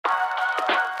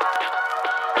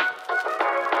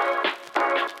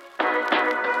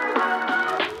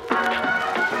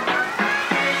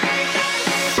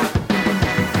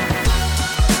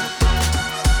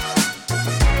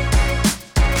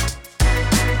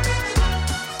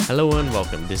Hello and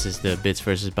welcome. This is the Bits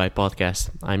vs. Buy podcast.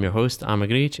 I'm your host, Amar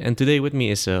Griech, and today with me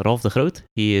is Rolf de Groot.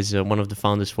 He is one of the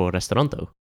founders for Restoranto.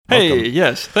 Hey, Welcome.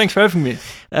 yes, thanks for having me.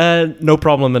 No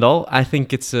problem at all. I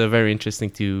think it's very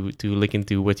interesting to look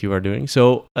into what you are doing.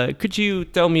 So could you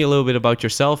tell me a little bit about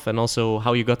yourself and also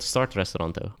how you got to start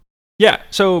Restoranto? Yeah,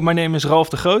 so my name is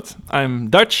Rolf de Groot. I'm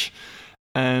Dutch,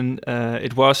 and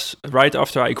it was right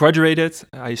after I graduated.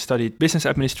 I studied business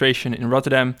administration in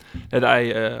Rotterdam that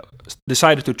I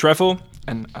decided to travel,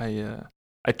 and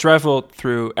I traveled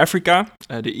through Africa,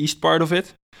 the east part of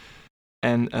it,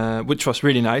 and which was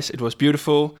really nice. It was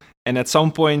beautiful. And at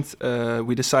some point,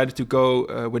 we decided to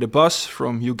go with a bus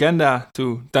from Uganda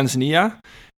to Tanzania,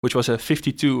 which was a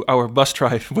 52-hour bus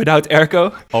drive without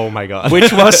airco. Oh my God.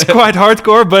 Which was quite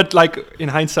hardcore, but like in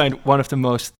hindsight, one of the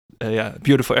most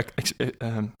beautiful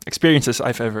experiences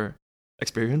I've ever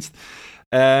experienced.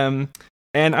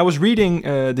 And I was reading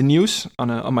the news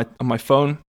on my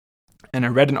phone, and I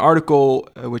read an article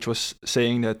which was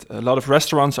saying that a lot of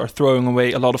restaurants are throwing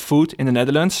away a lot of food in the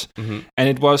Netherlands. Mm-hmm. And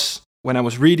it was when I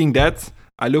was reading that,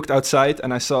 I looked outside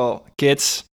and I saw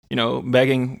kids,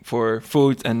 begging for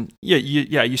food, and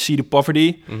you see the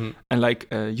poverty, and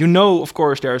of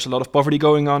course, there's a lot of poverty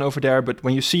going on over there. But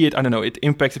when you see it, I don't know, it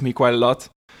impacted me quite a lot.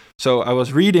 So I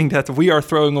was reading that we are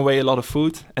throwing away a lot of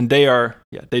food, and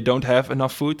they don't have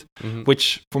enough food,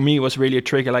 which for me was really a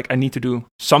trigger. Like, I need to do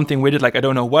something with it. Like, I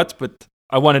don't know what, but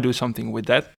I want to do something with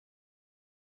that.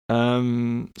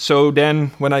 So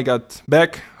then when I got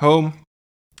back home,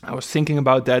 I was thinking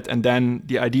about that, and then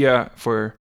the idea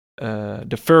for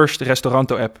the first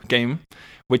Restoranto app came,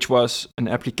 which was an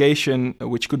application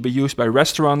which could be used by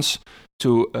restaurants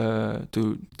to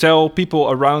tell people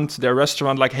around their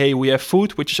restaurant, like, hey, we have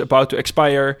food which is about to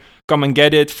expire, come and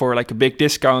get it for like a big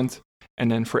discount, and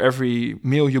then for every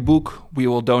meal you book, we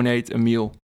will donate a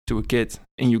meal to a kid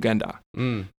in Uganda.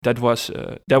 That was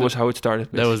how it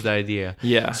started. That was the idea.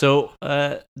 Yeah. So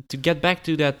to get back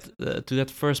to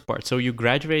that first part, so you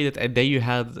graduated and then you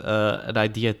had an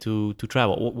idea to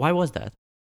travel. Why was that?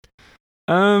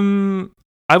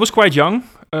 I was quite young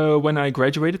when I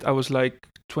graduated. I was like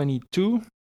 22,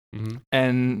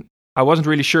 and I wasn't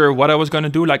really sure what I was going to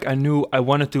do. Like, I knew I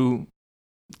wanted to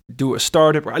do a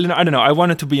startup. I don't know. I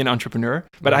wanted to be an entrepreneur,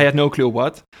 but I had no clue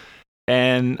what.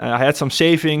 And I had some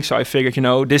savings, so I figured,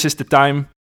 this is the time.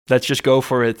 Let's just go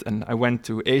for it. And I went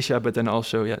to Asia, but then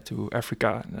also to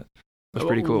Africa. And that was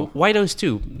pretty cool. Why those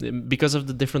two? Because of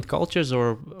the different cultures,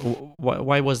 or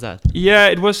why was that? Yeah,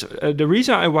 it was the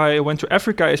reason why I went to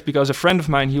Africa is because a friend of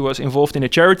mine, he was involved in a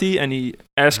charity, and he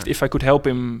asked if I could help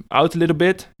him out a little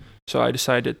bit. So I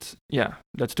decided,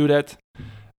 let's do that.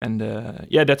 And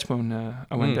that's when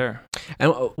I went there.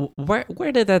 And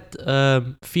where did that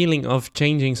feeling of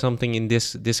changing something in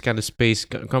this kind of space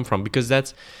come from? Because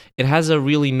it has a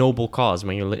really noble cause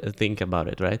when you think about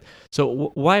it, right?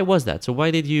 So why was that? So why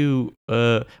did you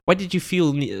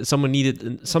feel something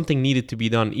needed to be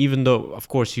done, even though, of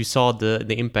course, you saw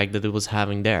the impact that it was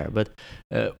having there? But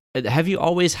have you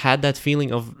always had that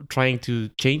feeling of trying to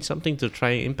change something, to try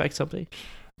and impact something?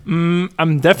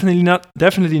 I'm definitely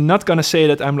not gonna say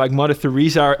that I'm like Mother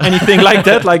Teresa or anything like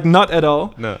that. Like, not at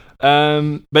all. No.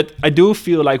 But I do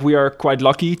feel like we are quite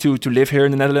lucky to live here in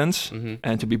the Netherlands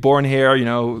and to be born here.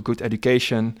 Good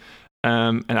education,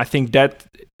 and I think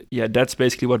that's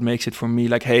basically what makes it for me.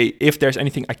 Like, hey, if there's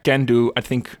anything I can do, I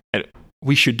think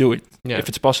we should do it if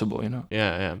it's possible.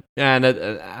 Yeah, and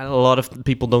a lot of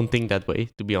people don't think that way,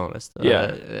 to be honest.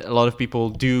 A lot of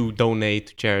people do donate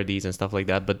to charities and stuff like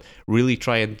that, but really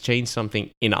try and change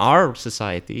something in our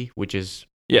society, which is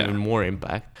even more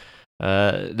impact.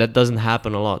 That doesn't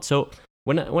happen a lot. So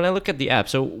when I look at the app,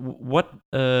 so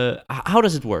how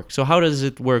does it work? So how does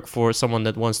it work for someone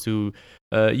that wants to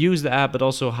use the app, but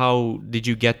also how did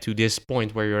you get to this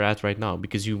point where you're at right now?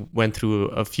 Because you went through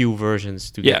a few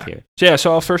versions to get here.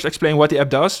 So I'll first explain what the app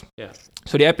does. Yeah.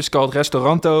 So the app is called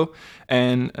Restoranto,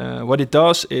 and what it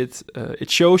does, it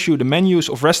shows you the menus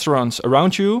of restaurants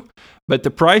around you, but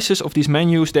the prices of these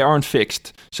menus, they aren't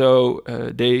fixed. So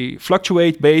they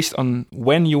fluctuate based on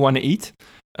when you want to eat.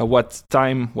 What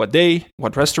time, what day,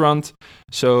 what restaurant.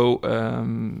 So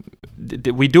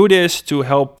we do this to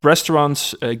help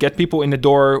restaurants get people in the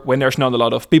door when there's not a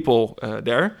lot of people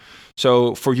there.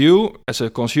 So for you as a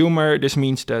consumer, this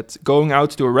means that going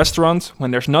out to a restaurant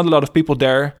when there's not a lot of people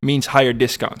there means higher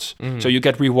discounts. So you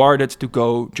get rewarded to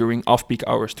go during off-peak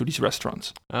hours to these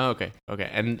restaurants. Oh, okay.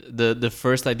 And the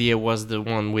first idea was the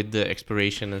one with the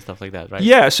expiration and stuff like that, right?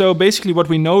 Yeah, so basically what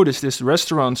we noticed is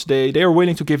restaurants, they are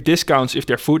willing to give discounts if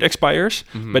their food expires.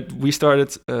 But we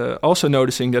started also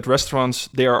noticing that restaurants,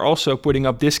 they are also putting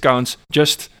up discounts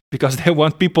just because they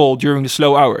want people during the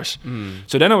slow hours.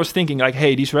 So then I was thinking like,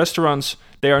 hey, these restaurants,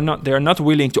 they are not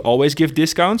willing to always give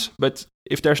discounts, but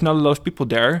if there's not a lot of people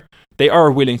there, they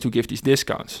are willing to give these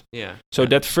discounts. Yeah. So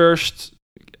that first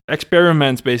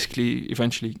experiment basically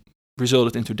eventually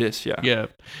resulted into this. Yeah.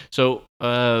 So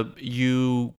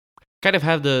you kind of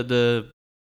have the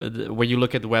when you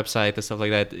look at the website and stuff like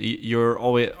that, you're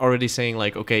already saying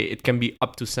like, okay, it can be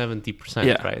up to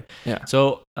 70%, right? Yeah.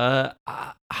 So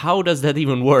how does that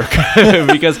even work?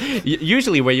 Because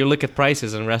usually when you look at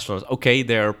prices in restaurants, okay,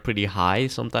 they're pretty high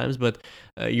sometimes, but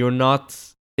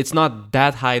it's not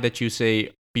that high that you say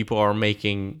people are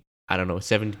making, I don't know,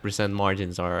 70%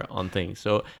 margins are on things.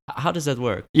 So how does that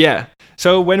work? Yeah.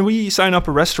 So when we sign up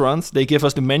a restaurant, they give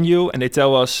us the menu and they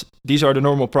tell us these are the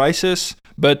normal prices,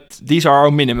 but these are our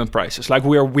minimum prices. Like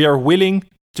we are willing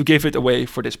to give it away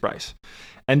for this price.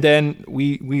 And then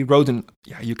we wrote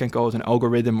you can call it an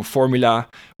algorithm or formula,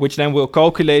 which then will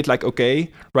calculate like, okay,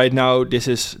 right now this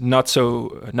is not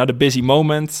a busy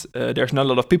moment. There's not a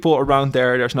lot of people around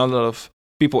there. There's not a lot of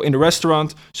people in the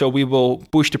restaurant, so we will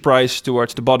push the price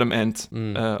towards the bottom end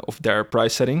of their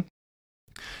price setting.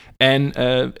 And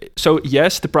so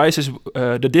yes, the prices,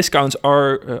 the discounts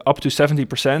are up to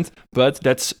 70%, but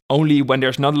that's only when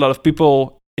there's not a lot of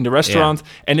people in the restaurant,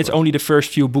 and it's only the first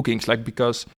few bookings. Like,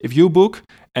 because if you book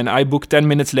and I book 10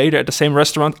 minutes later at the same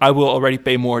restaurant, I will already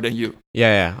pay more than you.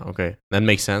 Yeah, okay, that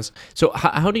makes sense. So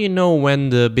how do you know when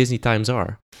the busy times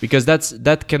are? Because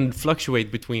that can fluctuate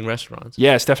between restaurants.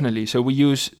 Yes, definitely. So we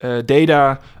use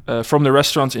data from the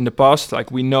restaurants in the past.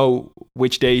 Like, we know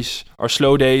which days are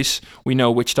slow days. We know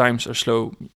which times are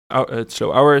slow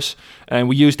hours, and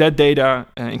we use that data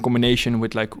in combination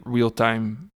with like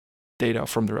real-time data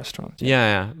from the restaurant.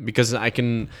 Yeah, because I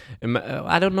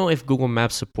don't know if Google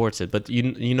Maps supports it, but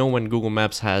you know when Google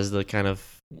Maps has the kind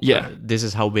of this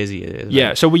is how busy it is. Yeah,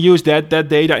 right? so we use that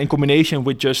data in combination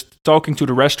with just talking to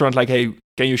the restaurant, like, hey,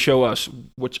 can you show us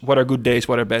what are good days,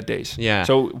 what are bad days? Yeah.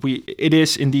 So it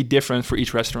is indeed different for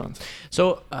each restaurant.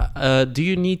 So do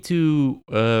you need to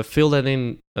fill that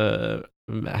in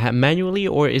manually,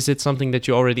 or is it something that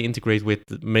you already integrate with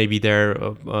maybe their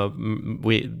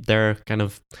kind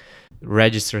of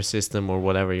register system or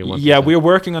whatever you want? Yeah, we're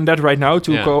working on that right now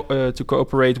to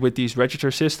cooperate with these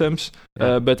register systems.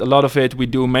 But a lot of it we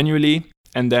do manually,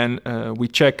 and then we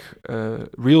check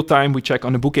real time. We check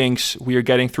on the bookings we are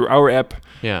getting through our app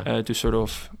to sort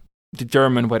of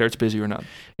determine whether it's busy or not.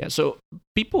 Yeah. So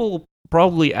people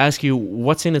probably ask you,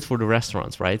 what's in it for the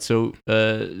restaurants, right? So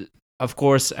of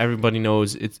course, everybody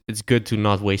knows it's good to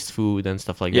not waste food and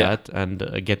stuff like that, and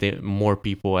get more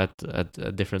people at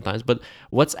different times. But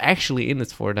what's actually in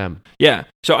it for them? Yeah,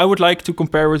 so I would like to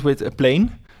compare it with a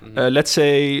plane. Let's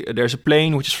say there's a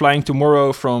plane which is flying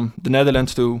tomorrow from the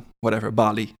Netherlands to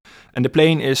Bali, and the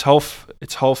plane is half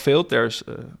filled. There's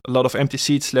a lot of empty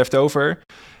seats left over.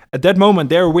 At that moment,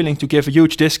 they're willing to give a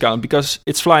huge discount because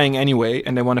it's flying anyway,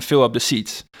 and they want to fill up the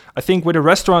seats. I think with a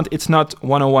restaurant, it's not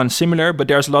one-on-one similar, but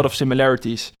there's a lot of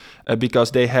similarities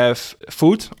because they have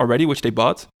food already, which they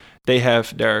bought. They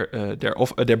have their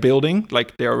building,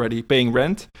 like they're already paying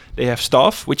rent. They have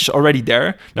staff, which is already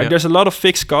there. Like there's a lot of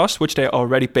fixed costs, which they're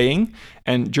already paying.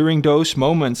 And during those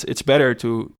moments, it's better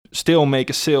to still make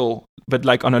a sale, but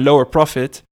like on a lower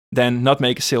profit, than not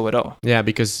make a sale at all. Yeah,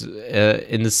 because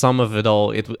in the sum of it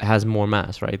all, it has more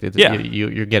mass, right?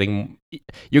 You're getting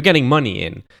money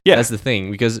in. Yeah. That's the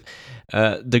thing. Because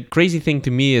the crazy thing to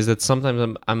me is that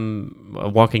sometimes I'm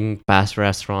walking past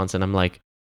restaurants and I'm like,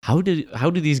 how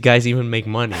do these guys even make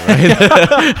money,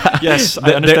 right? Yes,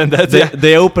 I understand that.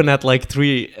 They open at like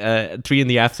 3 in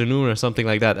the afternoon or something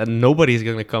like that, and nobody's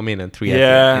going to come in at 3 in the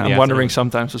afternoon. I'm wondering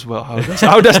sometimes as well, how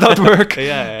does that work?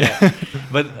 Yeah.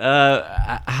 But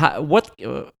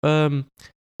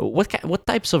what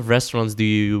types of restaurants do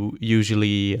you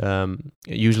usually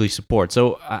support?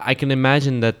 So I can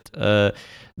imagine that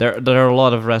there are a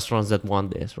lot of restaurants that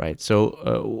want this, right?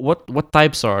 So what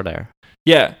types are there?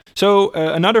 Yeah. So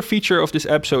another feature of this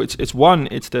app, so it's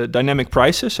the dynamic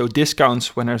prices, so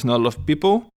discounts when there's not a lot of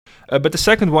people. But the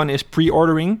second one is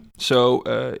pre-ordering. So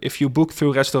if you book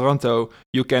through Restoranto,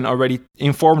 you can already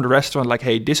inform the restaurant like,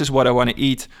 hey, this is what I want to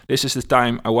eat. This is the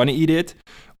time I want to eat it,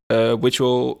 which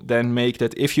will then make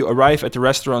that if you arrive at the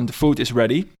restaurant, the food is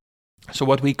ready. So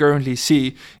what we currently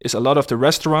see is a lot of the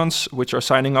restaurants which are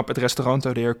signing up at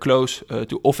Restoranto, they are close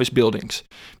to office buildings.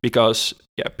 Because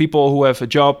people who have a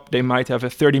job, they might have a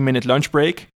 30-minute lunch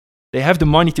break. They have the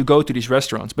money to go to these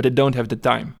restaurants, but they don't have the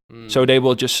time. So they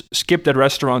will just skip that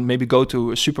restaurant, maybe go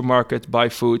to a supermarket, buy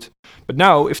food. But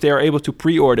now, if they are able to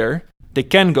pre-order, they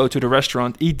can go to the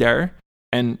restaurant, eat there,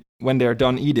 and when they're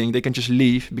done eating, they can just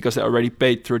leave because they already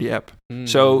paid through the app.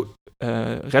 So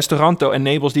Restoranto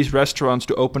enables these restaurants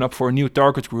to open up for a new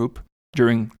target group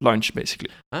during lunch, basically.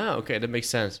 Okay, that makes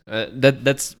sense.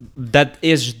 That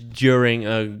is during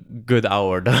a good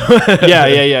hour, though.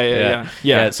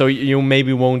 Yeah. So you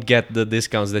maybe won't get the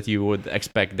discounts that you would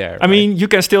expect there. I mean, you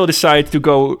can still decide to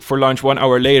go for lunch 1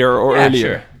 hour later or earlier.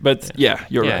 Sure. But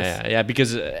you're right. Yeah.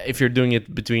 Because if you're doing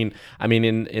it between, I mean,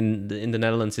 in the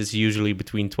Netherlands, it's usually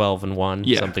between 12 and 1,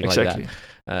 something exactly. like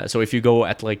that. So if you go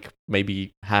at like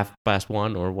maybe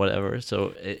 1:30 or whatever,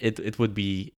 so it could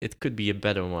be a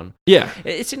better one. Yeah,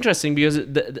 it's interesting because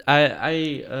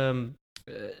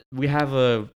we have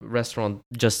a restaurant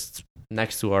just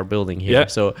next to our building here. Yeah.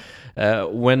 So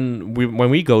when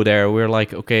we go there, we're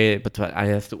like, okay, but I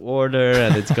have to order,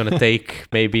 and it's gonna take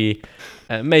maybe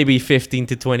 15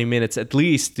 to 20 minutes at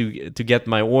least to get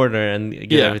my order and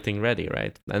get everything ready,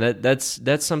 right? And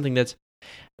that's something that's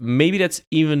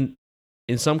even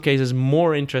in some cases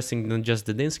more interesting than just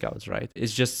the discounts, right?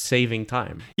 It's just saving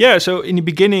time. Yeah, so in the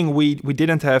beginning, we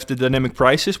didn't have the dynamic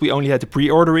prices. We only had the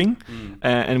pre-ordering.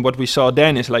 And what we saw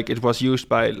then is like it was used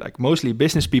by like mostly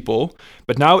business people.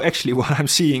 But now actually what I'm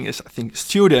seeing is, I think,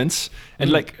 students. And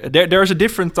like there's a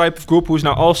different type of group who's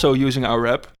now also using our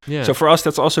app. Yeah. So for us,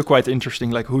 that's also quite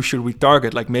interesting. Like, who should we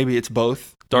target? Like, maybe it's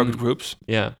both target groups.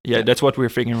 Yeah, that's what we're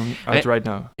figuring out right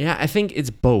now. Yeah, I think it's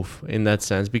both in that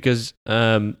sense, because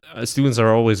students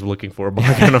are always looking for a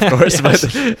bargain, of course,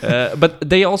 but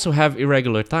they also have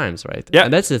irregular times, right? Yeah,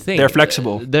 and that's the thing. They're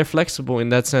flexible. They're flexible in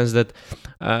that sense that,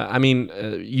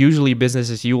 usually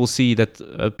businesses, you will see that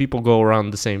people go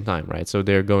around the same time, right? So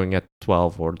they're going at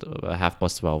 12 or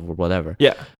 12:30 or whatever.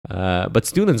 Yeah. But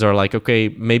students are like, okay,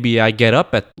 maybe I get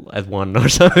up at 1 or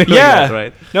something like that,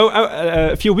 right? No,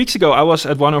 a few weeks ago, I was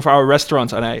at one of our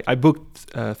restaurants, and I booked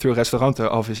through Restoranto,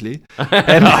 obviously.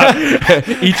 And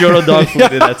eat your own dog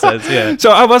food in that sense, yeah.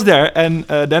 So I was there, and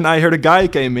then I heard a guy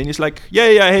came in. He's like,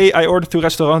 hey, I ordered through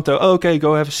Restoranto. Oh, okay,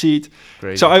 go have a seat.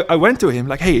 Crazy. So I went to him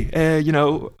like, hey,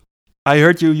 I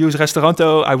heard you use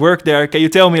Restoranto. I work there. Can you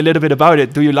tell me a little bit about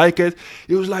it? Do you like it?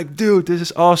 He was like, dude, this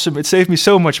is awesome. It saved me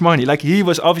so much money. Like, he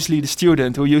was obviously the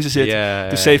student who uses it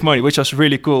to save money, which was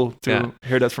really cool to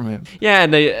hear that from him. Yeah,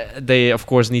 and they of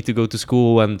course need to go to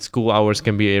school, and school hours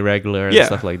can be irregular and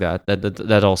stuff like that.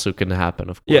 That also can happen,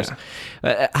 of course.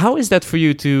 Yeah. How is that for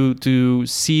you to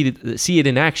see it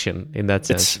in action in that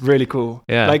sense? It's really cool.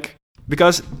 Yeah. Like,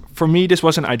 because for me, this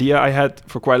was an idea I had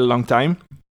for quite a long time.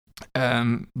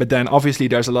 But then obviously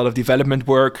there's a lot of development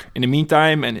work in the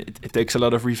meantime, and it takes a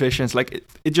lot of revisions. Like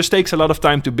it just takes a lot of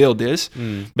time to build this.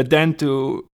 But then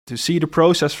to see the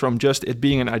process from just it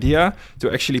being an idea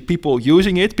to actually people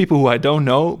using it, people who I don't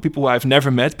know, people who I've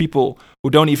never met, people who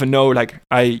don't even know, like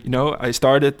I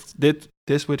did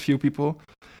this with few people.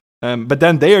 But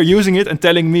then they are using it and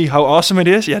telling me how awesome it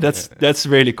is. Yeah, that's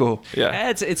really cool. Yeah,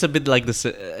 it's a bit like this.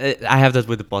 I have that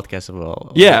with the podcast as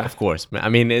well. Yeah, of course. I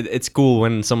mean, it's cool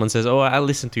when someone says, "Oh, I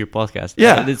listen to your podcast."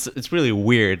 Yeah, it's really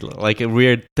weird, like a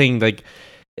weird thing. Like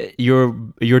you're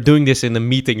doing this in a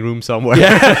meeting room somewhere.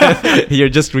 Yeah. You're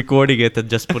just recording it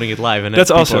and just putting it live, and that's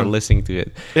people awesome. are listening to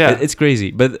it. Yeah, it's crazy,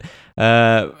 but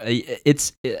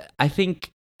I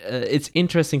think. It's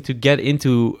interesting to get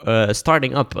into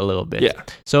starting up a little bit. Yeah.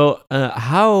 So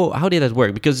how did that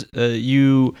work? Because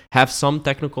you have some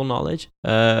technical knowledge,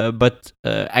 but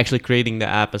actually creating the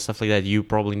app and stuff like that, you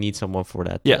probably need someone for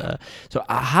that. Yeah. So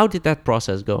how did that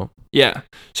process go? Yeah.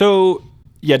 So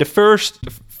the first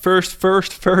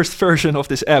version of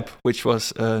this app, which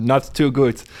was not too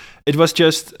good. It was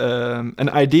just an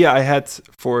idea I had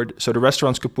so the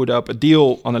restaurants could put up a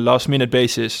deal on a last minute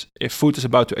basis if food is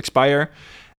about to expire.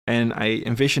 And I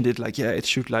envisioned it like, it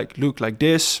should look like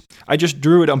this. I just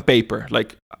drew it on paper.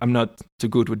 Like, I'm not too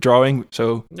good with drawing,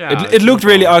 so it looked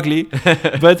really ugly.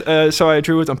 But so I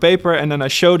drew it on paper, and then I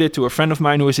showed it to a friend of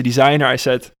mine who is a designer. I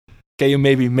said, can you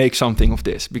maybe make something of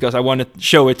this? Because I want to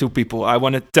show it to people. I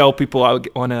want to tell people I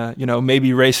want to,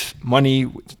 maybe raise money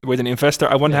with an investor.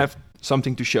 I want to have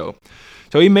something to show.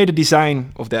 So he made a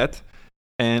design of that.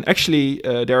 And actually,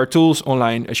 there are tools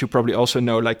online, as you probably also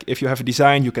know. Like, if you have a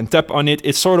design, you can tap on it.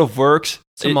 It sort of works.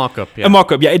 It's a mock-up, yeah. A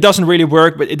mock-up, yeah. It doesn't really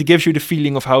work, but it gives you the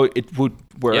feeling of how it would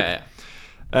work. Yeah.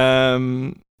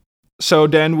 So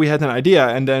then we had an idea,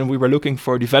 and then we were looking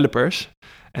for developers.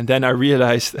 And then I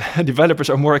realized developers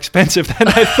are more expensive than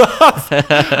I thought.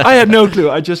 I had no clue.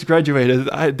 I just graduated.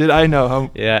 I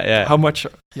know how much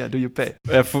do you pay?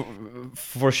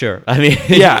 For sure. I mean,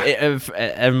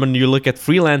 and when you look at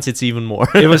freelance, it's even more.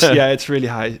 It's really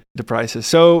high, the prices.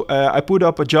 So I put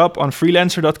up a job on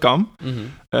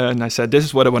freelancer.com, and I said, this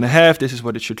is what I want to have. This is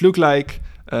what it should look like.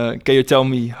 Can you tell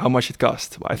me how much it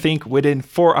costs? Well, I think within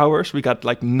 4 hours, we got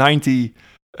like 90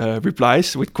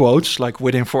 replies with quotes, like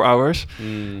within 4 hours.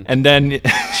 And then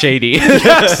shady.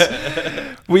 Yes.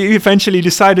 We eventually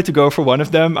decided to go for one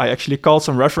of them. I actually called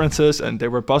some references and they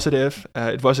were positive.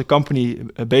 It was a company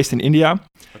based in India.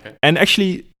 Okay. And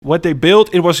actually what they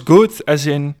built, it was good, as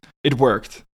in it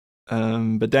worked.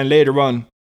 But then later on,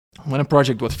 when a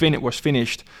project was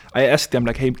finished, I asked them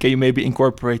like, hey, can you maybe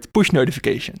incorporate push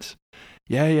notifications?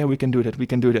 Yeah, we can do that.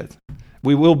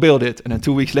 We will build it. And then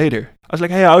 2 weeks later, I was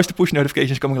like, hey, how's the push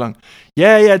notifications coming along?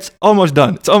 Yeah, it's almost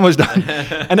done.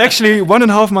 And actually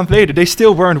 1.5 months later, they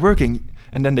still weren't working.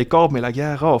 And then they called me like,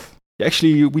 yeah, Ralf,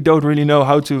 actually, we don't really know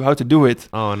how to do it.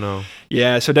 Oh, no.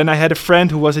 Yeah, so then I had a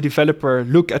friend who was a developer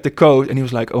look at the code and he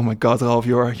was like, oh my God, Ralf,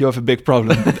 you have a big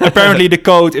problem. Apparently the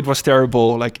code, it was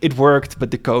terrible. Like it worked,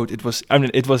 but the code, it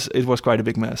was quite a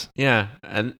big mess. Yeah,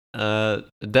 and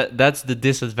that's the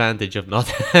disadvantage of not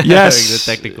having the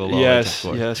technical knowledge, of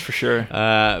course. Yes, for sure.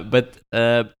 But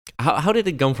how did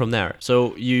it come from there?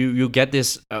 So you get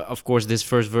this, of course, this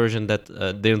first version that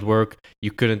didn't work.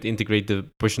 You couldn't integrate the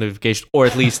push notification, or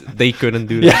at least they couldn't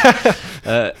do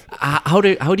that. How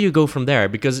do you go from there?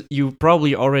 Because you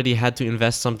probably already had to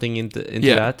invest something into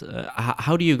that.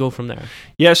 How do you go from there?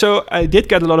 Yeah, so I did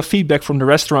get a lot of feedback from the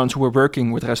restaurants who were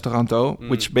working with Restoranto,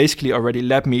 which basically already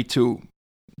led me to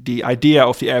the idea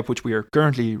of the app which we are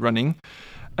currently running.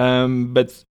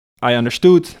 But I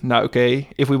understood now, okay,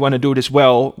 if we want to do this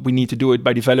well, we need to do it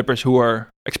by developers who are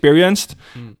experienced.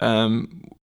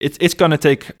 It's going to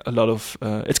take a lot of,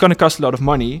 it's going to cost a lot of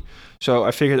money. So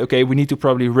I figured, okay, we need to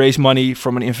probably raise money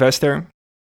from an investor.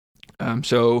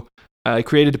 So I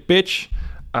created a pitch.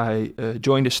 I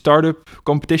joined a startup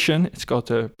competition. It's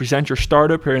called Present Your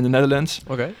Startup here in the Netherlands.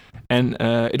 Okay. And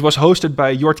it was hosted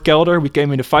by Jort Kelder. We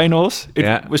came in the finals,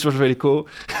 which was really cool.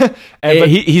 But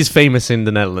he's famous in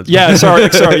the Netherlands. Yeah, sorry.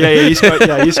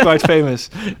 Yeah, he's quite famous.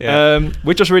 Yeah.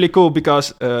 Which was really cool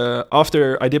because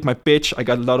after I did my pitch, I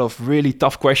got a lot of really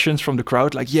tough questions from the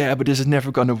crowd. Like, yeah, but this is never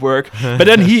going to work. But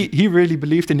then he really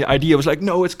believed in the idea. It was like,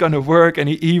 no, it's going to work. And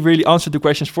he really answered the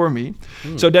questions for me.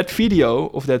 So that video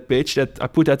of that pitch, that I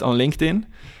put that on LinkedIn.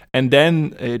 And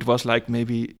then it was like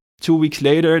maybe 2 weeks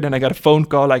later, then I got a phone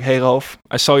call like, hey, Ralf,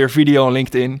 I saw your video on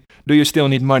LinkedIn. Do you still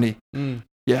need money?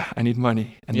 Yeah, I need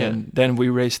money. And then we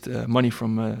raised money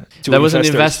from two That was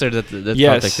investors. an investor that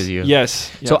contacted you.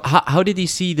 Yes. So how did he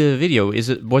see the video?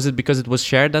 Was it because it was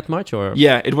shared that much, or?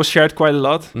 Yeah, it was shared quite a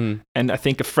lot. And I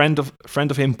think a friend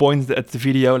of him pointed at the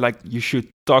video like, you should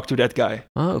talk to that guy.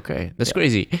 Oh, okay. That's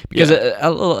crazy. Because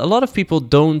a lot of people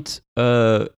don't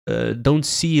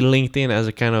see LinkedIn as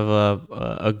a kind of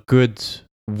a good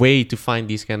way to find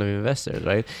these kind of investors,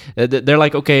 right? They're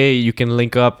like, okay, you can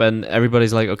link up, and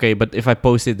everybody's like, okay, but if I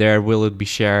post it there, will it be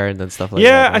shared and stuff like that?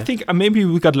 Yeah, right? I think maybe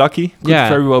we got lucky. Could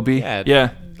very well be. Yeah,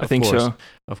 I think so.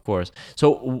 Of course.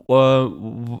 So,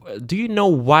 do you know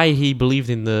why he believed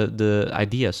in the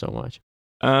idea so much?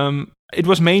 It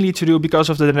was mainly to do because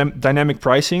of the dynamic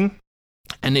pricing.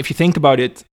 And if you think about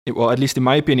it, well, at least in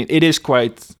my opinion, it is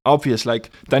quite obvious. Like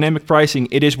dynamic pricing,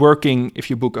 it is working if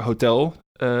you book a hotel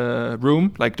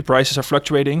room, like the prices are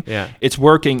fluctuating. Yeah. It's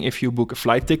working if you book a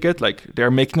flight ticket, like they're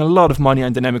making a lot of money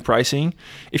on dynamic pricing.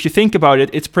 If you think about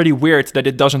it, it's pretty weird that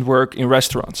it doesn't work in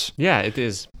restaurants. Yeah, it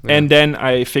is. Yeah. And then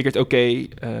I figured, okay,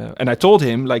 and I told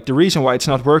him, like, the reason why it's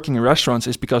not working in restaurants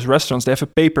is because restaurants, they have a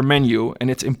paper menu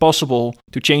and it's impossible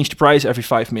to change the price every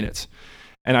 5 minutes.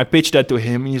 And I pitched that to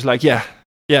him and he's like, yeah,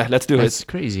 let's do it. That's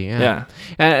crazy, yeah.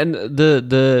 And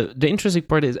the interesting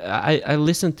part is I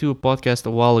listened to a podcast a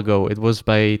while ago. It was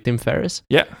by Tim Ferriss.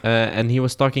 Yeah. And he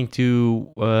was talking to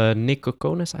Nick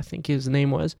Kokonis, I think his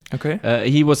name was. Okay.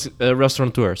 He was a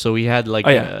restaurateur, so he had like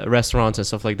restaurants and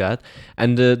stuff like that.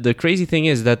 And the crazy thing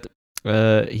is that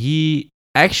he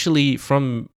actually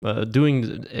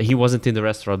he wasn't in the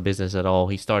restaurant business at all.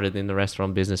 He started in the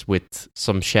restaurant business with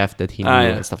some chef that he knew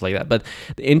and stuff like that. But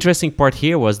the interesting part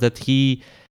here was that he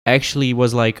actually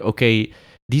was like, okay,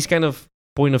 these kind of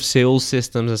point of sale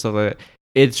systems and stuff like that,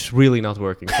 it's really not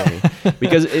working for me.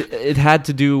 Because it had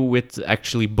to do with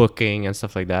actually booking and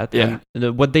stuff like that. Yeah.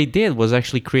 And what they did was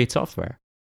actually create software.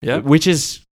 Yeah. Which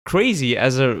is crazy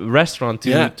as a restaurant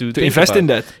to think invest about. in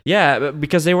that. Yeah,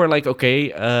 because they were like, okay,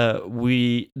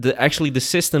 the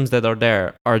systems that are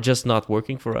there are just not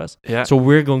working for us. Yeah. So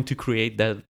we're going to create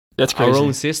That's crazy. our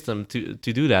own system to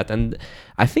do that. And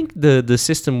I think the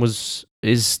system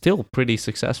is still pretty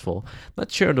successful.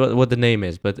 Not sure what the name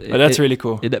is, but that's really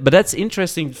cool. But that's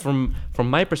interesting from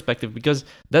my perspective, because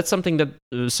that's something that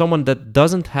someone that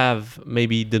doesn't have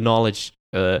maybe the knowledge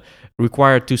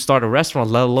required to start a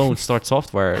restaurant, let alone start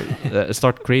software,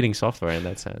 start creating software in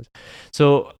that sense.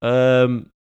 So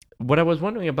what I was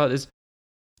wondering about is,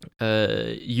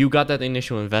 you got that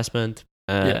initial investment.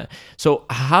 So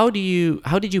how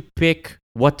did you pick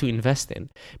what to invest in?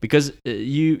 Because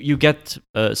you get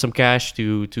some cash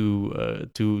to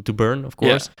burn, of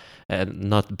course, and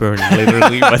not burn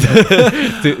literally, but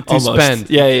to spend.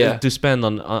 To spend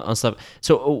on stuff.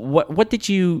 So what did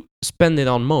you spend it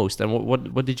on most, and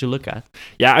what did you look at?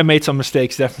 Yeah, I made some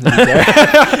mistakes definitely there.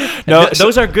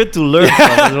 Those are good to learn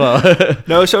from as well.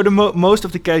 No, so the most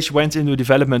of the cash went into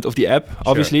development of the app,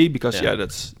 obviously, because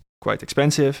that's quite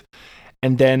expensive.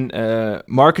 And then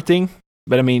marketing.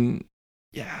 But I mean,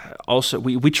 also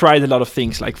we tried a lot of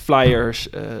things like flyers,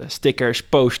 stickers,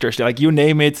 posters, like you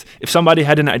name it. If somebody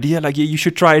had an idea, like you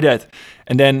should try that.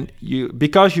 And then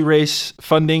because you raise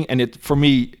funding, and it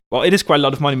is quite a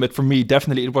lot of money, but for me,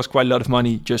 definitely it was quite a lot of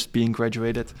money just being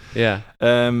graduated. Yeah.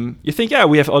 You think,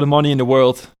 we have all the money in the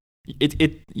world.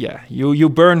 You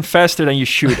burn faster than you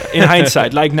should in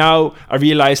hindsight. Like now I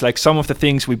realize, like some of the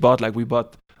things we bought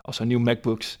also new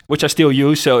MacBooks, which I still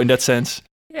use. So in that sense,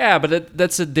 but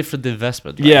that's a different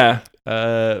investment, right? Yeah.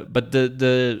 But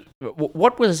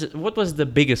what was the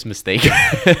biggest mistake?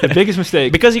 The biggest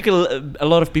mistake, because a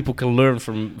lot of people can learn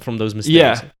from those mistakes.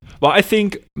 Yeah. Well, I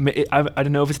think I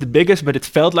don't know if it's the biggest, but it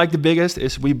felt like the biggest.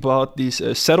 Is we bought these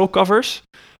saddle covers,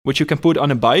 which you can put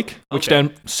on a bike, which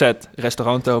then said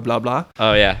Restoranto, blah blah.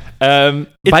 Oh yeah.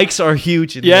 Bikes are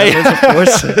huge in the Netherlands, of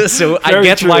course. So I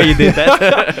get why you did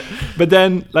that. But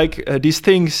then, like these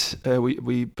things,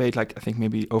 we paid like I think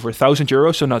maybe over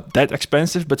 €1,000, so not that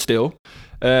expensive, but still.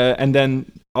 And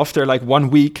then after like 1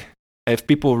 week, if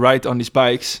people ride on these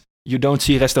bikes, you don't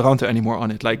see Restoranto anymore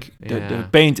on it. Like the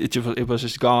paint, it was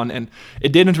just gone, and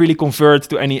it didn't really convert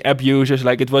to any app users.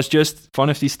 Like it was just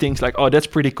one of these things. Like, oh, that's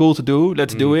pretty cool to do.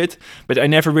 Let's do it. But I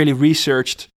never really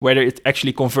researched whether it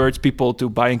actually converts people to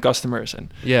buying customers,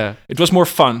 and it was more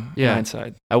fun in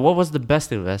hindsight. What was the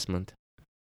best investment?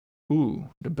 Ooh,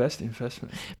 the best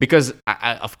investment. Because,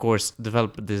 of course,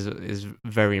 development is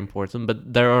very important,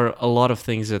 but there are a lot of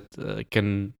things that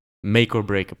can make or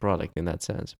break a product in that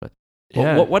sense. But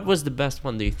what was the best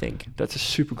one, do you think? That's a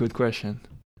super good question.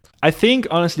 I think,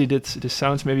 honestly, this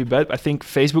sounds maybe bad, but I think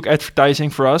Facebook advertising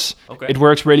for us, it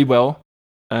works really well.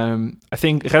 I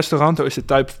think Restoranto is the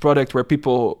type of product where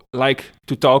people like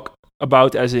to talk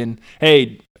about, as in,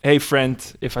 hey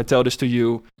friend, if I tell this to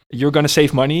you, you're going to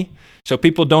save money. So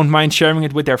people don't mind sharing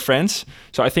it with their friends.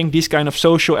 So I think these kind of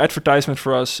social advertisement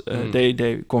for us,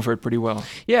 they convert pretty well.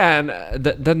 Yeah, and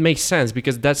that makes sense,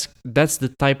 because that's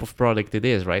the type of product it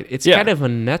is, right? It's kind of a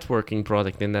networking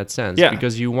product in that sense,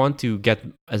 because you want to get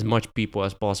as much people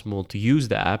as possible to use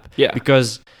the app,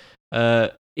 because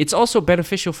it's also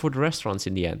beneficial for the restaurants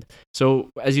in the end. So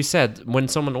as you said, when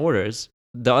someone orders,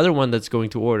 the other one that's going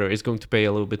to order is going to pay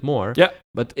a little bit more. Yeah.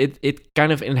 But it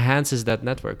kind of enhances that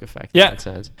network effect in that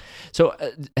sense. So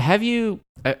have you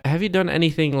done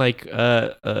anything like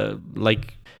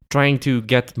trying to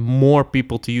get more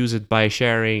people to use it by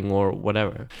sharing or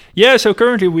whatever? Yeah, so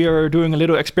currently we are doing a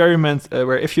little experiment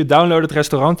where if you downloaded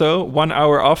Restoranto, 1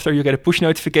 hour after you get a push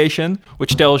notification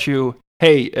which tells you,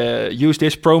 hey, use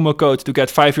this promo code to get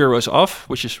 €5 off,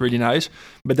 which is really nice.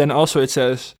 But then also it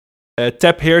says,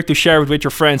 tap here to share it with your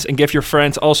friends and give your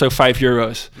friends also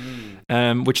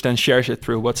 €5, which then shares it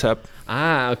through WhatsApp.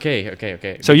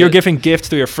 Okay. So you're giving gifts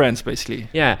to your friends, basically.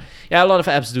 Yeah. A lot of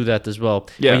apps do that as well.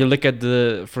 Yeah. When you look at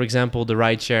for example, the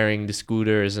ride sharing, the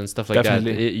scooters and stuff like that,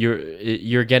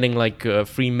 you're getting like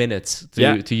 3 minutes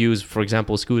to use, for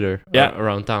example, a scooter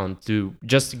around town to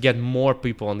get more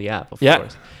people on the app, of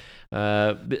course.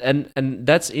 And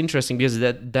that's interesting, because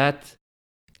that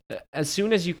as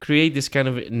soon as you create this kind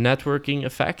of networking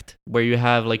effect where you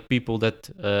have like people that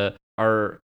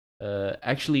are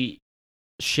actually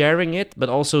sharing it, but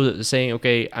also saying,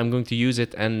 okay, I'm going to use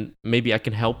it and maybe I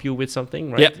can help you with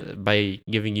something, right? By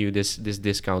giving you this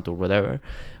discount or whatever.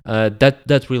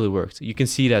 That really works. You can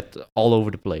see that all over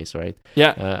the place, right?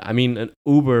 I mean, an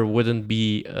Uber wouldn't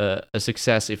be a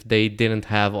success if they didn't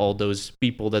have all those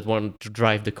people that want to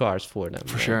drive the cars for them.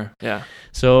 For sure. Yeah.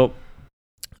 So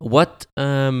what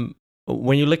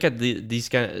when you look at these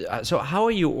kind of, so how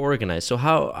are you organized? So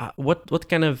what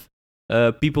kind of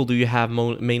people do you have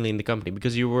mainly in the company?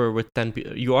 Because you are with 10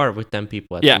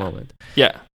 people at the moment.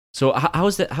 Yeah. So how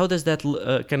does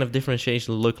that kind of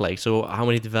differentiation look like? So how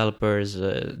many developers,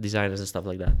 designers, and stuff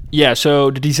like that? Yeah. So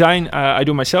the design I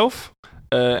do myself,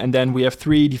 and then we have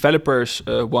 3 developers: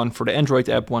 one for the Android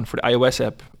app, one for the iOS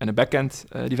app, and a backend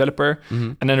developer.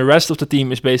 Mm-hmm. And then the rest of the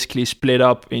team is basically split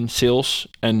up in sales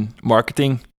and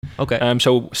marketing. Okay.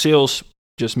 So sales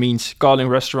just means calling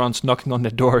restaurants, knocking on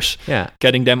their doors,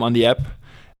 getting them on the app.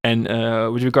 And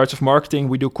with regards of marketing,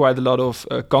 we do quite a lot of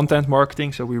content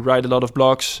marketing. So we write a lot of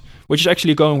blogs, which is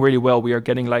actually going really well. We are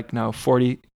getting like now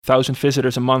 40,000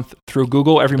 visitors a month through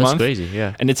Google every month. That's crazy,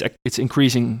 yeah. And it's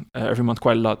increasing every month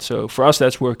quite a lot. So for us,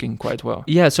 that's working quite well.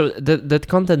 Yeah, so that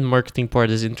content marketing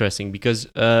part is interesting because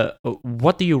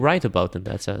what do you write about in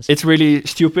that sense? It's really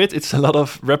stupid. It's a lot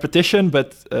of repetition,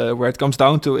 but where it comes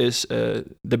down to is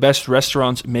the best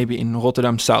restaurants maybe in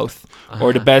Rotterdam South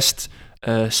or the best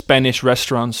Spanish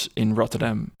restaurants in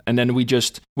Rotterdam, and then we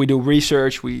do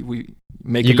research. We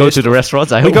make. You go to the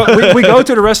restaurants. We go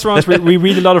to the restaurants. We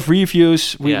read a lot of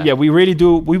reviews. We really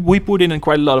do. We put in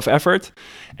quite a lot of effort,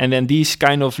 and then these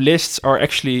kind of lists are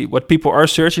actually what people are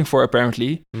searching for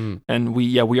apparently. And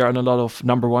we are in a lot of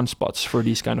number 1 spots for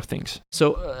these kind of things.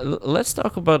 So let's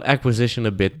talk about acquisition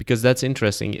a bit because that's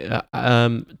interesting.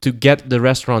 To get the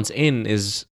restaurants in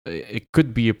it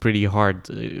could be a pretty hard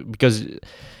because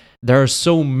there are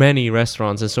so many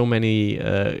restaurants and so many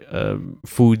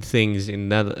food things in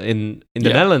the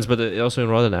Netherlands, but also in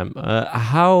Rotterdam.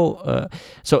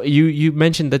 So you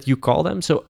mentioned that you call them.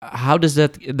 So how does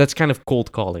that's kind of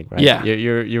cold calling, right? Yeah.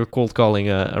 You're cold calling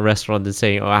a restaurant and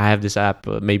saying, "Oh, I have this app.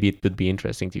 Maybe it could be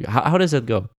interesting to you." How does that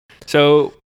go?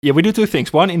 So yeah, we do 2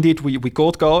 things. One, indeed, we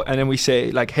cold call and then we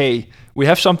say like, hey, we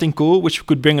have something cool which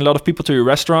could bring a lot of people to your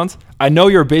restaurant. I know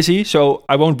you're busy, so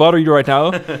I won't bother you right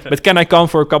now, but can I come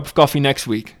for a cup of coffee next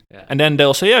week? Yeah. And then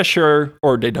they'll say, yeah, sure,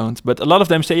 or they don't. But a lot of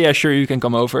them say, yeah, sure, you can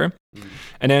come over.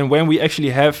 And then when we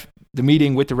actually have the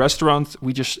meeting with the restaurant,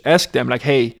 we just ask them like,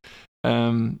 hey,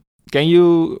 can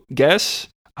you guess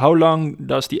how long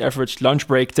does the average lunch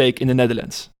break take in the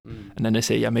Netherlands? And then they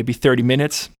say, yeah, maybe 30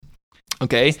 minutes.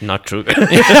 Okay. It's not true.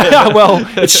 Well,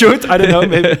 it should. I don't know.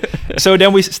 Maybe. So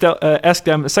then we ask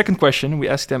them a second question. We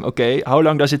ask them, okay, how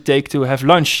long does it take to have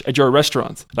lunch at your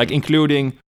restaurant? Like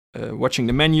including watching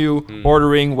the menu,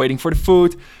 ordering, waiting for the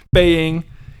food, paying.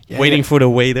 Waiting for the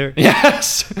waiter.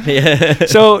 Yes. Yeah.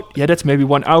 So that's maybe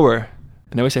 1 hour.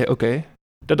 And then we say, okay,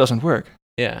 that doesn't work.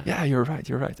 Yeah, you're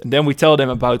right. And then we tell them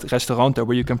about Restoranto,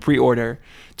 where you can pre-order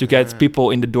to get people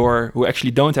in the door who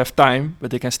actually don't have time, but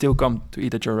they can still come to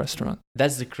eat at your restaurant.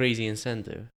 That's the crazy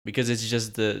incentive because it's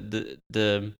just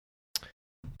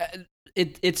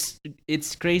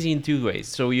it's crazy in 2 ways.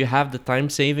 So you have the time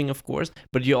saving, of course,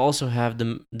 but you also have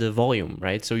the volume,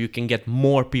 right? So you can get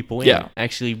more people in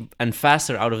actually and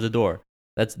faster out of the door.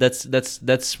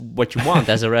 That's what you want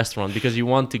as a restaurant because you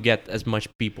want to get as much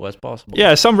people as possible.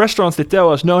 Yeah, some restaurants they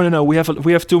tell us no, we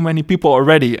have too many people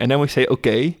already, and then we say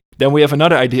okay. Then we have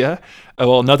another idea.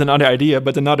 Well, not another idea,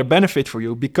 but another benefit for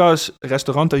you because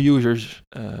Restoranto users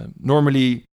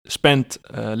normally spend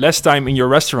less time in your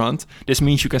restaurant. This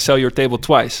means you can sell your table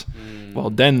twice. Well,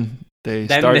 then they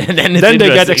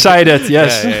get excited.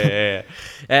 Yes. Yeah.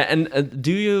 And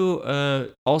do you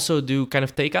also do kind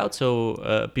of takeout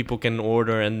so people can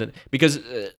order because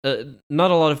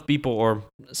not a lot of people or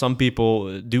some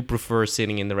people do prefer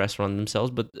sitting in the restaurant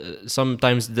themselves, but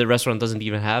sometimes the restaurant doesn't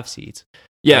even have seats.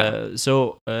 Yeah.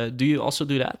 So do you also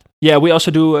do that? Yeah, we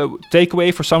also do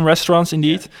takeaway for some restaurants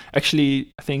indeed. Yeah.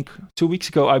 Actually, I think 2 weeks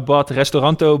ago I bought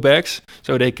Restoranto bags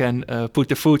so they can put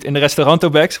the food in the Restoranto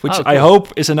bags, which I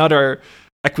hope is another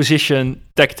acquisition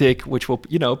tactic, which will,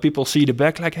 people see the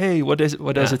bag like, hey, what does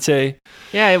it say?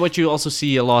 Yeah, what you also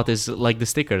see a lot is like the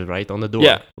stickers, right, on the door.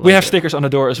 Yeah, we have stickers on the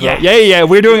door as well. Yeah,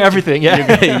 we're doing everything.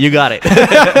 Yeah, you got it.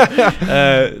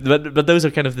 But those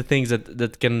are kind of the things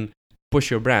that can push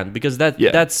your brand because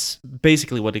that's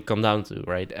basically what it comes down to,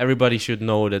 right? Everybody should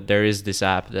know that there is this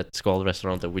app that's called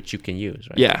Restoranto which you can use,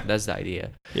 right? Yeah, that's the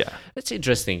idea. Yeah, that's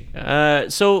interesting.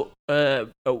 So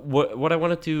what I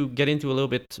wanted to get into a little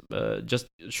bit just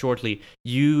shortly,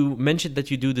 you mentioned that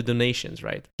you do the donations,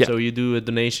 right? Yeah. So you do a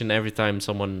donation every time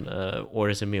someone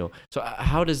orders a meal. So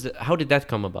how did that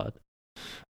come about?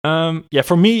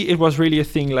 For me it was really a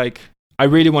thing like I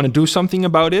really want to do something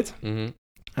about it. Mm-hmm.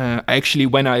 Actually,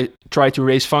 when I tried to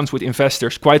raise funds with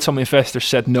investors, quite some investors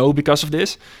said no because of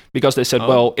this. Because they said,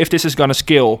 well, if this is going to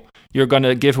scale, you're going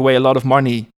to give away a lot of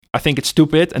money. I think it's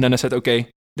stupid. And then I said, okay,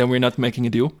 then we're not making a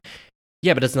deal.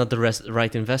 Yeah, but that's not the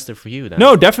right investor for you then.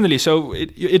 No, definitely. So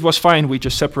it was fine. We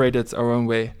just separated our own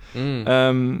way.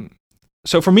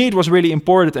 So for me, it was really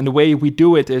important. And the way we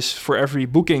do it is for every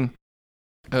booking,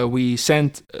 we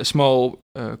send a small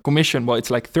commission. Well, it's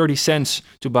like 30 cents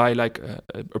to buy like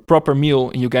a proper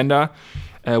meal in Uganda.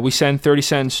 We send 30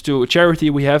 cents to a charity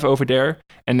we have over there.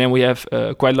 And then we have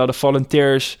quite a lot of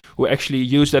volunteers who actually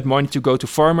use that money to go to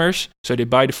farmers. So they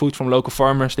buy the food from local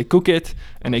farmers, they cook it,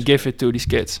 and they give it to these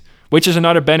kids. Which is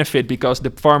another benefit because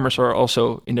the farmers are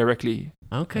also indirectly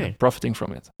profiting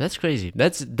from it. That's crazy.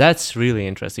 That's really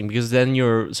interesting because then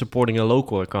you're supporting a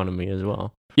local economy as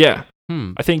well. Yeah.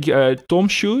 I think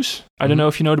Tom's shoes, I don't know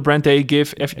if you know the brand, they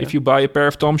give, if you buy a pair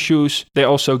of Tom's shoes, they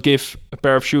also give a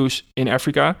pair of shoes in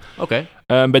Africa. Okay.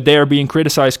 But they are being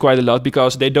criticized quite a lot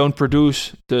because they don't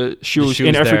produce the shoes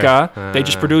in Africa. They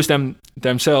just produce them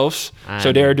themselves.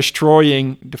 So they are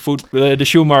destroying the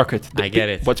shoe market. I get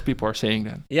it. What people are saying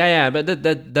then. Yeah, but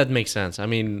that makes sense. I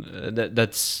mean,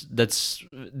 that's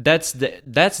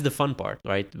the fun part,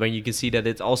 right? When you can see that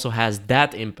it also has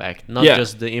that impact, not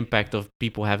just the impact of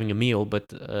people having a meal,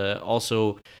 but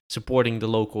also supporting the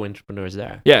local entrepreneurs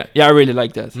there. Yeah, I really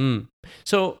like that.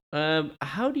 So,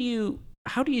 how do you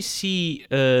see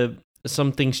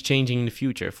some things changing in the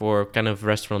future for kind of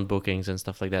restaurant bookings and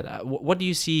stuff like that? What do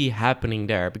you see happening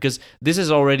there? Because this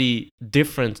is already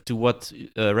different to what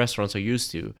restaurants are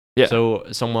used to. Yeah. So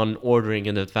someone ordering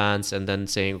in advance and then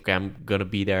saying, okay, I'm going to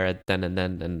be there at then and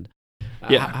then. And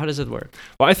how does it work?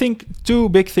 Well, I think two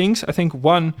big things. I think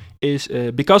one is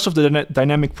because of the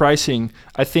dynamic pricing,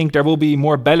 I think there will be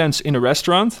more balance in a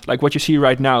restaurant. Like what you see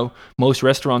right now, most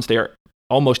restaurants, they are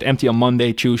almost empty on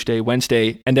Monday, Tuesday,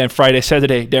 Wednesday, and then Friday,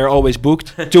 Saturday, they're always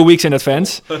booked 2 weeks in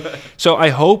advance. So I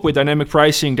hope with dynamic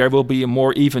pricing, there will be a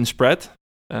more even spread.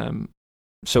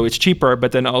 So it's cheaper,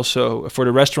 but then also for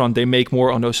the restaurant, they make more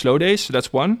on those slow days. So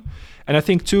that's one. And I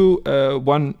think two,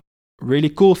 one really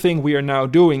cool thing we are now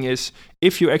doing is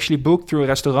if you actually book through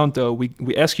Restoranto,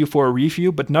 we ask you for a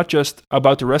review, but not just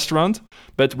about the restaurant,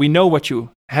 but we know what you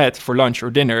had for lunch or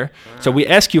dinner. So we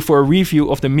ask you for a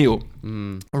review of the meal.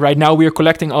 Right now we are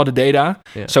collecting all the data.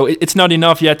 So it's not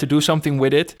enough yet to do something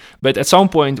with it. But at some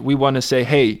point we want to say,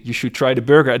 hey, you should try the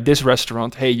burger at this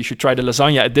restaurant. Hey, you should try the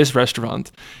lasagna at this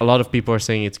restaurant. A lot of people are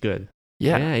saying it's good.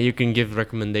 Yeah, you can give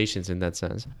recommendations in that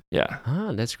sense. Yeah.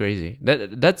 That's crazy.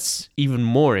 That's even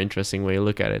more interesting when you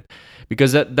look at it,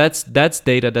 because that's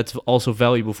data that's also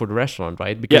valuable for the restaurant,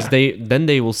 right? Because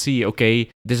they will see, okay,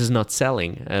 this is not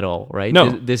selling at all, right? No.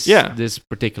 This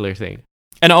particular thing.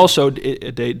 And also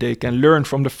they can learn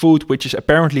from the food, which is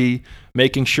apparently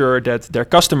making sure that their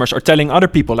customers are telling other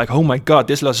people like, oh my God,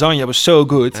 this lasagna was so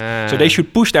good. So they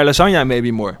should push their lasagna maybe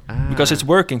more because it's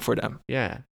working for them.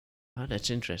 Yeah. Oh, that's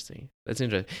interesting.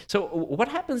 So, what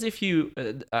happens if you?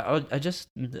 That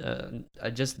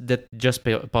just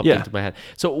popped into my head.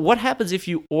 So, what happens if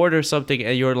you order something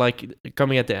and you're like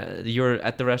you're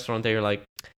at the restaurant and you're like,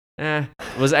 it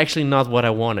was actually not what I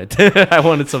wanted. I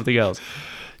wanted something else.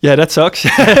 Yeah, that sucks.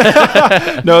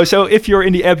 No, so if you're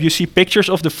in the app, you see pictures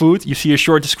of the food, you see a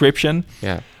short description.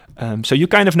 Yeah. So you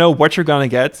kind of know what you're gonna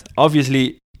get.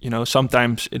 Obviously,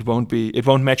 sometimes it won't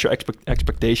match your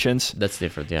expectations. That's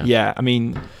different, yeah. Yeah, I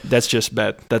mean, that's just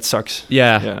bad. That sucks.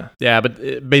 Yeah,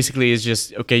 but basically it's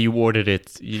just, okay, you ordered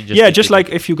it. Just like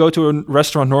if you go to a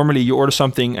restaurant, normally you order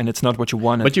something and it's not what you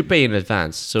wanted. But you pay in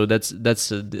advance, so that's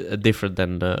different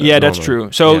than the Yeah, normal. That's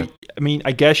true. So, I mean,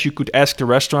 I guess you could ask the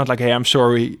restaurant, like, hey, I'm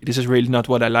sorry, this is really not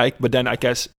what I like. But then I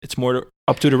guess it's more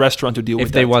up to the restaurant to deal with that.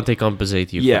 If they want, they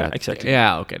compensate you for that. Exactly.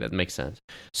 Yeah, okay, that makes sense.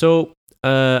 So,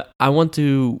 I want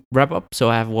to wrap up, so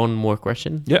I have one more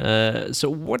question. Yeah. So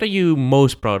what are you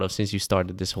most proud of since you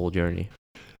started this whole journey?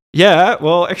 Yeah,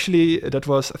 well, actually, that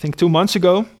was, I think, 2 months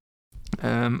ago.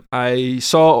 I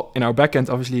saw in our backend,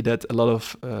 obviously, that a lot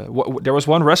of... there was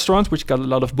one restaurant which got a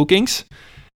lot of bookings.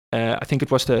 I think it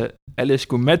was the Alice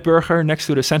Gourmet Burger next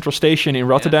to the Central Station in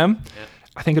Rotterdam. Yeah.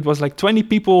 I think it was like 20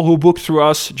 people who booked through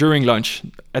us during lunch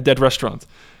at that restaurant.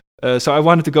 So I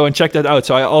wanted to go and check that out.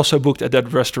 So I also booked at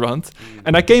that restaurant.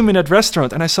 And I came in that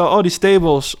restaurant and I saw all these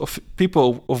tables of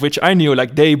people of which I knew,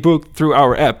 like, they booked through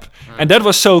our app. And that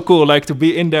was so cool, like, to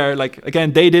be in there. Like,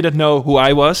 again, they didn't know who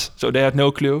I was, so they had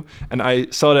no clue. And I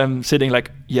saw them sitting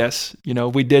like, yes,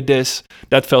 we did this.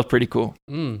 That felt pretty cool.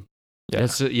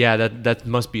 Yeah, that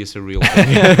must be a surreal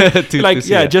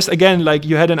thing. Just again, like,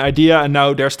 you had an idea and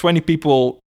now there's 20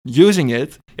 people using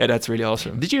it. Yeah, that's really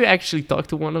awesome. Did you actually talk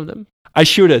to one of them? I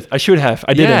should have.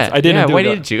 I didn't. I didn't. Why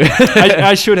didn't you?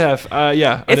 I should have.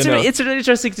 It's an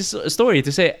interesting story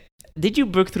to say. Did you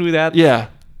book through that? Yeah.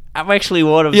 I'm actually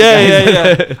one of the guys.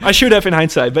 Yeah. I should have in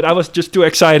hindsight, but I was just too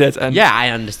excited. And yeah, I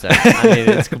understand. I mean,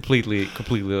 it's completely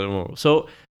normal. So,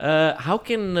 how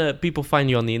can people find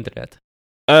you on the internet?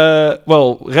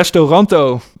 Well,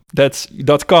 Restoranto, that's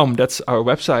 .com, that's our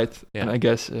website. Yeah. And I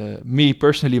guess me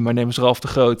personally, my name is Ralf de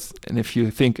Groot. And if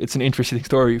you think it's an interesting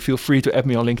story, feel free to add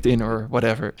me on LinkedIn or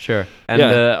whatever. Sure. And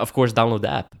of course, download the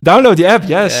app. Download the app,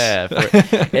 yes. Yeah.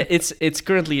 It's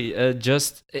currently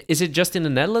is it just in the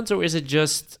Netherlands or is it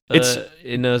just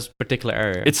in a particular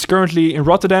area? It's currently in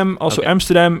Rotterdam, also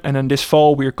Amsterdam. And then this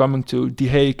fall, we're coming to The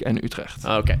Hague and Utrecht.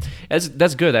 Okay.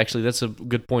 That's good, actually. That's a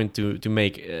good point to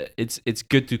make. It's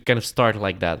good to kind of start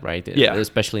like that, right? Yeah.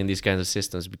 Especially in these kinds of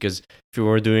systems, because if you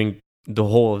were doing the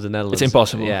whole of the Netherlands, it's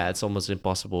impossible. Yeah, it's almost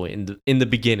impossible in the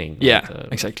beginning. Yeah,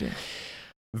 exactly.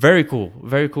 Very cool,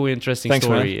 interesting Thanks,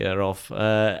 story, Ralf.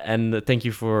 And thank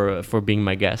you for being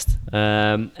my guest.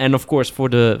 And of course, for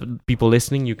the people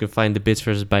listening, you can find the Bits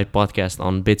vs. Bytes podcast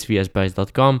on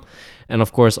bitsvsbytes.com. And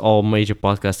of course, all major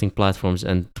podcasting platforms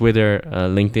and Twitter,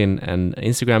 LinkedIn, and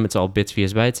Instagram, it's all Bits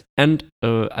vs. Bytes. And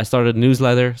I started a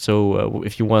newsletter, so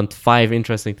if you want 5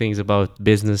 interesting things about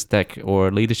business, tech,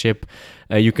 or leadership,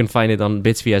 you can find it on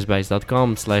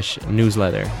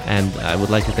bitsvsbytes.com/newsletter. And I would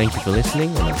like to thank you for listening,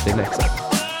 and I'll see you next time.